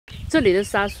这里的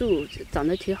沙树长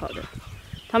得挺好的，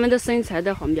它们的身材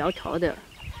的好苗条的，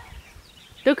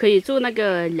都可以做那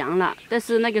个粮了。但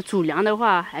是那个主粮的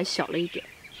话还小了一点。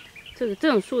这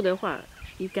种树的话，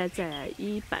应该在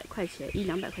100块钱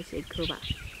，100-200块钱一棵吧。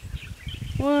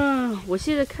哇！我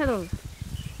现在看到，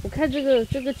我看这个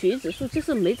橘子树就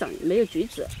是没有橘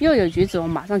子，要有橘子我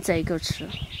马上摘一个吃。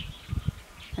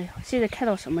哎呀，现在看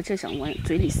到什么就想往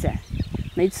嘴里塞，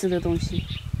没吃的东西。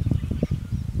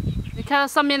你看到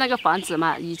上面那个房子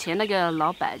嘛？以前那个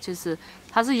老板就是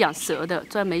他是养蛇的，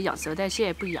专门养蛇，但现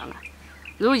在不养了。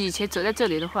如果以前走在这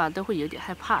里的话，都会有点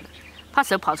害怕的，怕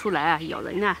蛇跑出来啊，咬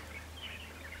人啊。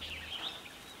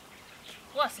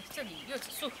哇塞，这里柚子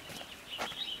树，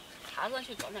爬上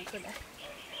去找2颗来。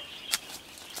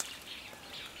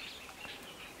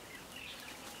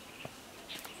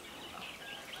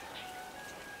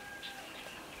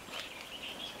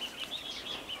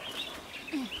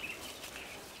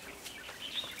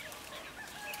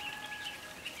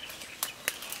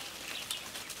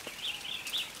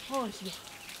哦耶！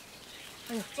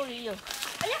哎呦，终于有！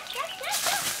哎呀，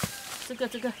这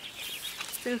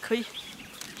个可以。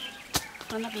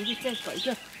往那边去再找一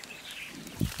个。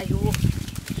哎呦，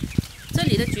这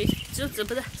里的橘子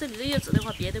不是这里的柚子的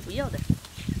话，别的不要的。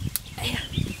哎呀，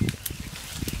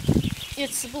又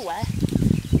吃不完，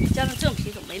加上这种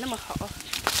品种没那么好。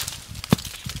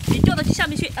别掉到下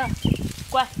面去啊！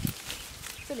乖，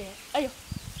这里，哎呦，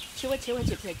千万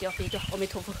别掉，别掉！阿弥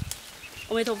陀佛，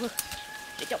阿弥陀佛。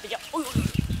别掉！哎呦！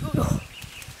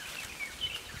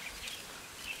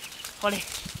好嘞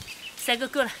，3个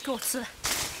够了，够我吃了。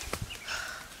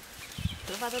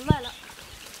头发都乱了。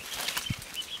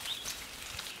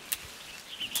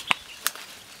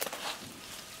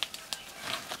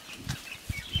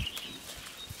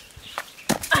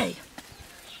哎呀，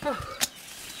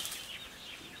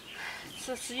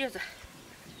吃柚子，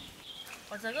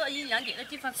我找个阴凉点的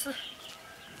地方吃。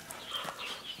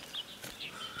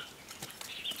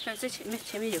看这前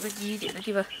面有个低一点的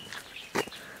地方。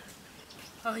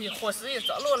哎呀，伙食也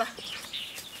着落了，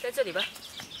在这里吧。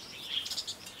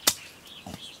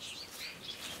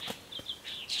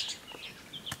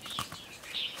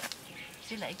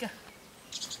先来一个，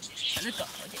反正搞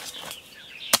好点。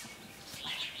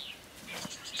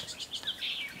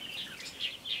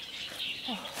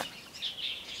哦，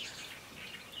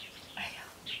哎呀，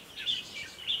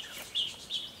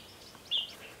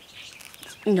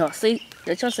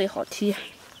这叫谁好踢？哎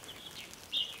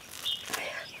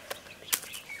呀，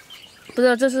不知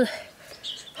道这是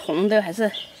红的还是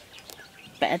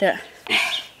白的。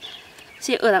哎，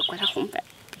现在饿了，管它红白。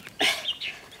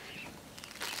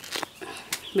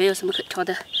没有什么可挑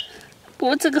的，不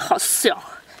过这个好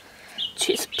小，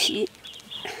全是皮。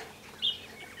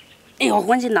哎呦，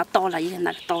忘记拿刀了，也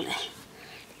拿个刀来。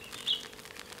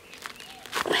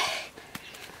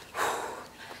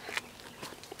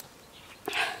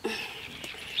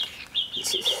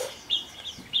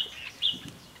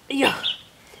哎呀，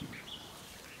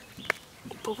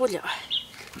剥不了。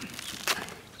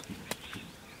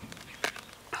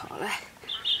好了，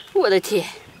我的天，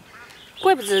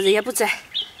怪不得人家不摘。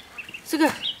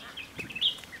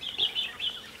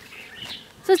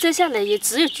这摘下来也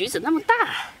只有橘子那么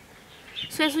大，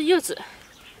虽然是柚子，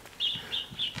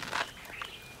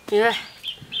你看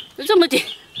就这么点，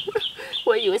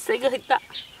我以为3个很大。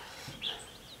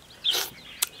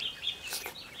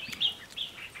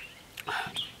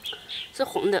是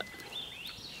红的，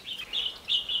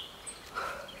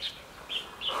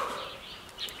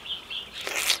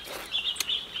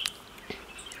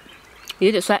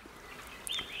有点酸。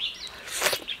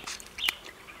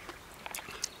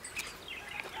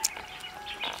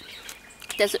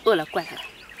但是饿了，管它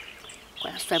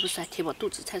酸不酸，填饱肚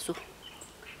子再说。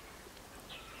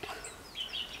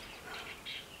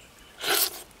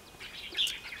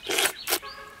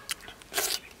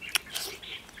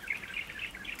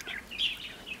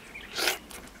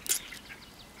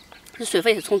这水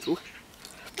分也充足。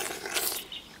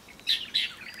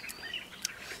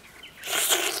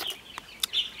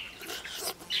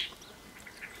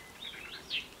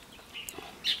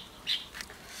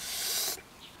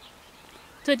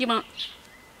这地方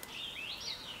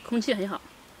空气很好，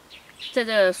在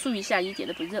这树荫下一点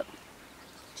都不热，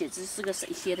简直是个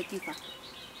神仙的地方。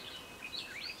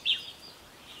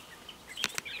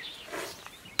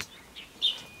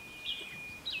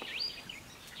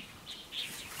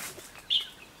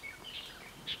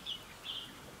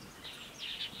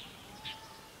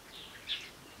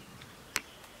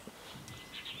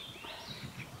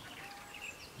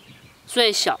虽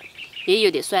然小，也有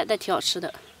点酸，但挺好吃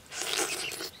的。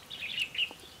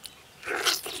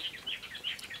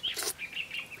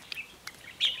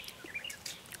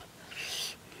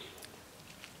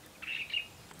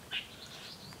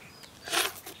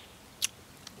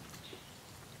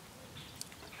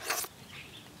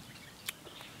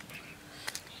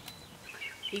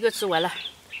一个吃完了，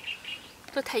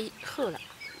这太厚了。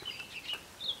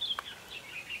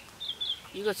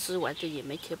一个吃完，这也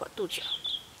没填饱肚子。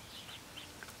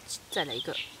再来一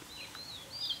个。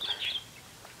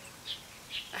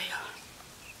哎呀，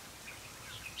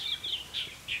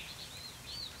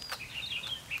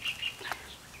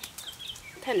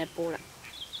太难剥了。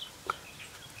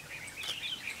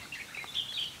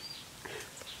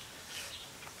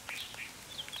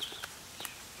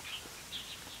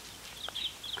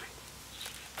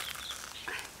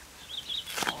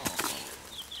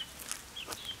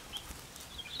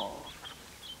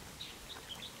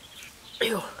哎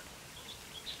呦！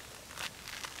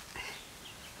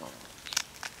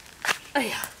哎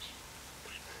呀！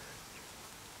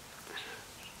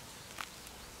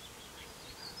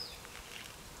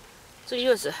这个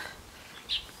柚子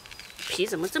皮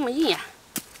怎么这么硬呀？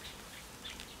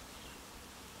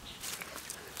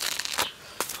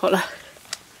好了，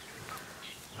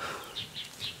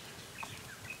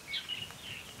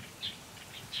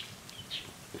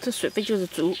这水分就是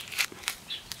足，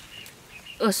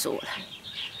饿死我了！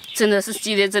真的是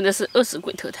今天真的是饿死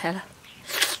鬼投胎了。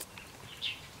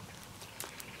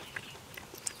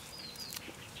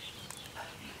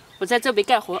我在这边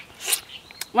干活，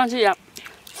忘记了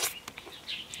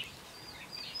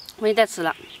没带吃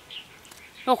了，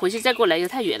那我回去再过来又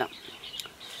太远了，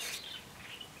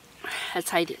还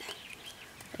差一点，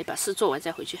得把事做完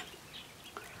再回去，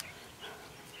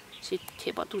先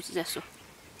填饱肚子再说。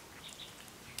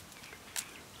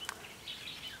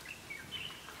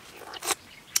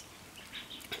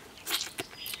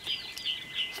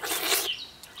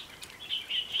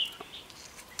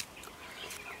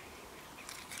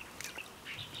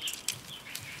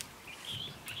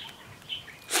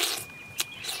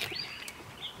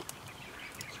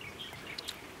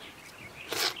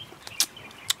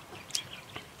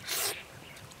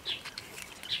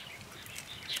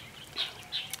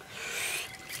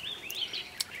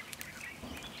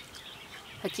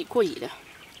还挺过瘾的，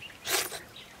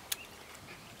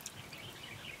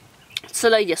吃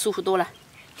了也舒服多了。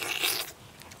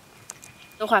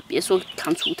的话，别说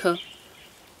扛锄头，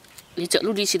连走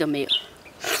路力气都没有。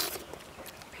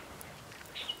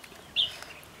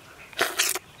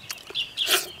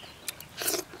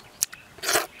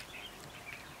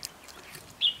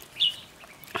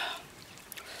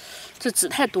这籽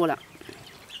太多了。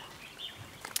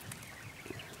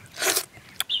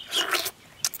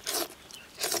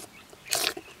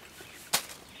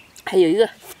还有一个，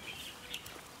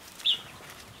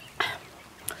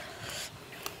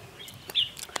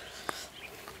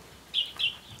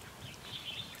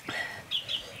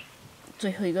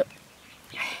最后一个，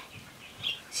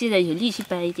现在有力气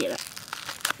掰一点了，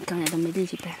刚才都没力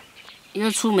气掰。因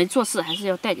为出门做事还是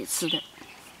要带点吃的。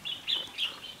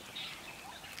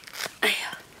哎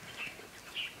呀，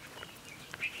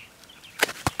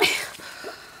哎呀，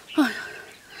哎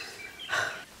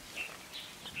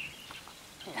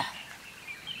呀。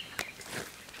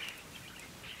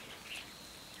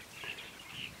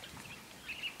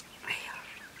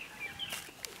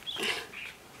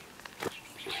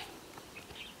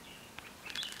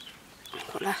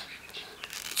好了，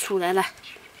出来了，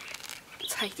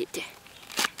差一点点。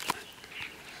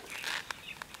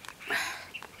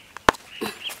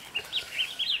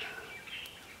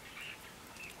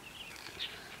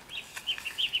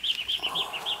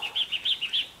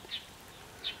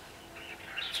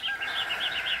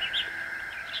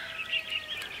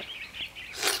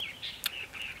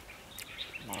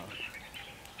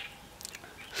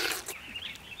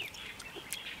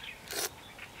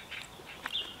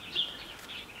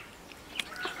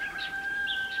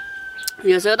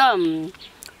有时候到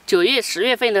9月、10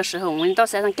月份的时候，我们到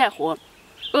山上干活，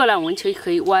饿了我们就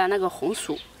可以挖那个红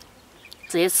薯，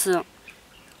直接吃。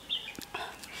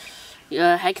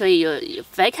还可以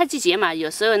反正看季节嘛，有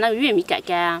时候那个玉米杆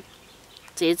干啊，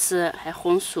直接吃，还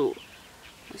红薯。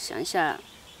我想一下，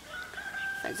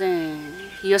反正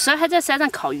有时候还在山上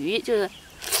烤鱼，就是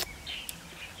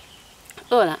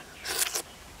饿了。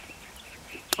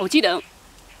我记得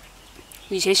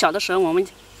以前小的时候，我们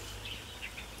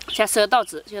家收稻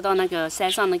子，就到那个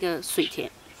山上那个水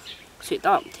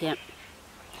稻田，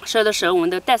收的时候我们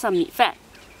都带上米饭，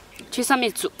去上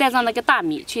面煮，带上那个大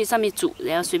米去上面煮，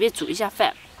然后随便煮一下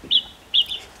饭，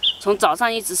从早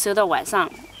上一直收到晚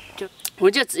上，我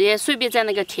就直接顺便在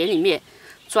那个田里面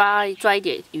抓一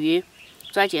点鱼，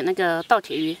抓一点那个稻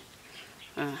田鱼，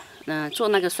做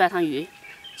那个酸汤鱼，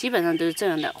基本上都是这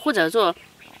样的，或者做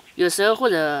有时候或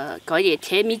者搞一点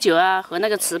甜米酒啊和那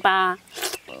个糍粑啊。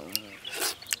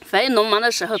反正农忙的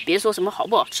时候，别说什么好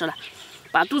不好吃了，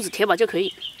把肚子填饱就可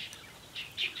以。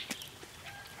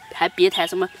还别谈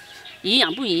什么营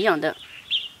养不营养的，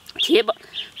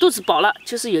肚子饱了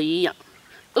就是有营养，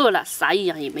饿了啥营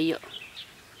养也没有，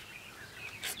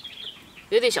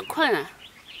有点小困啊。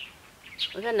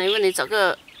我看能不能找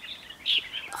个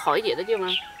好一点的地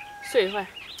方睡一会儿，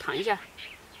躺一下，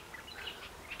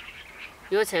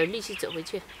以后才有力气走回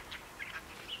去。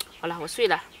好了，我睡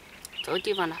了，找个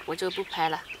地方了，我就不拍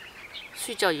了。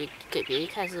睡觉也给别人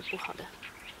看是不好的。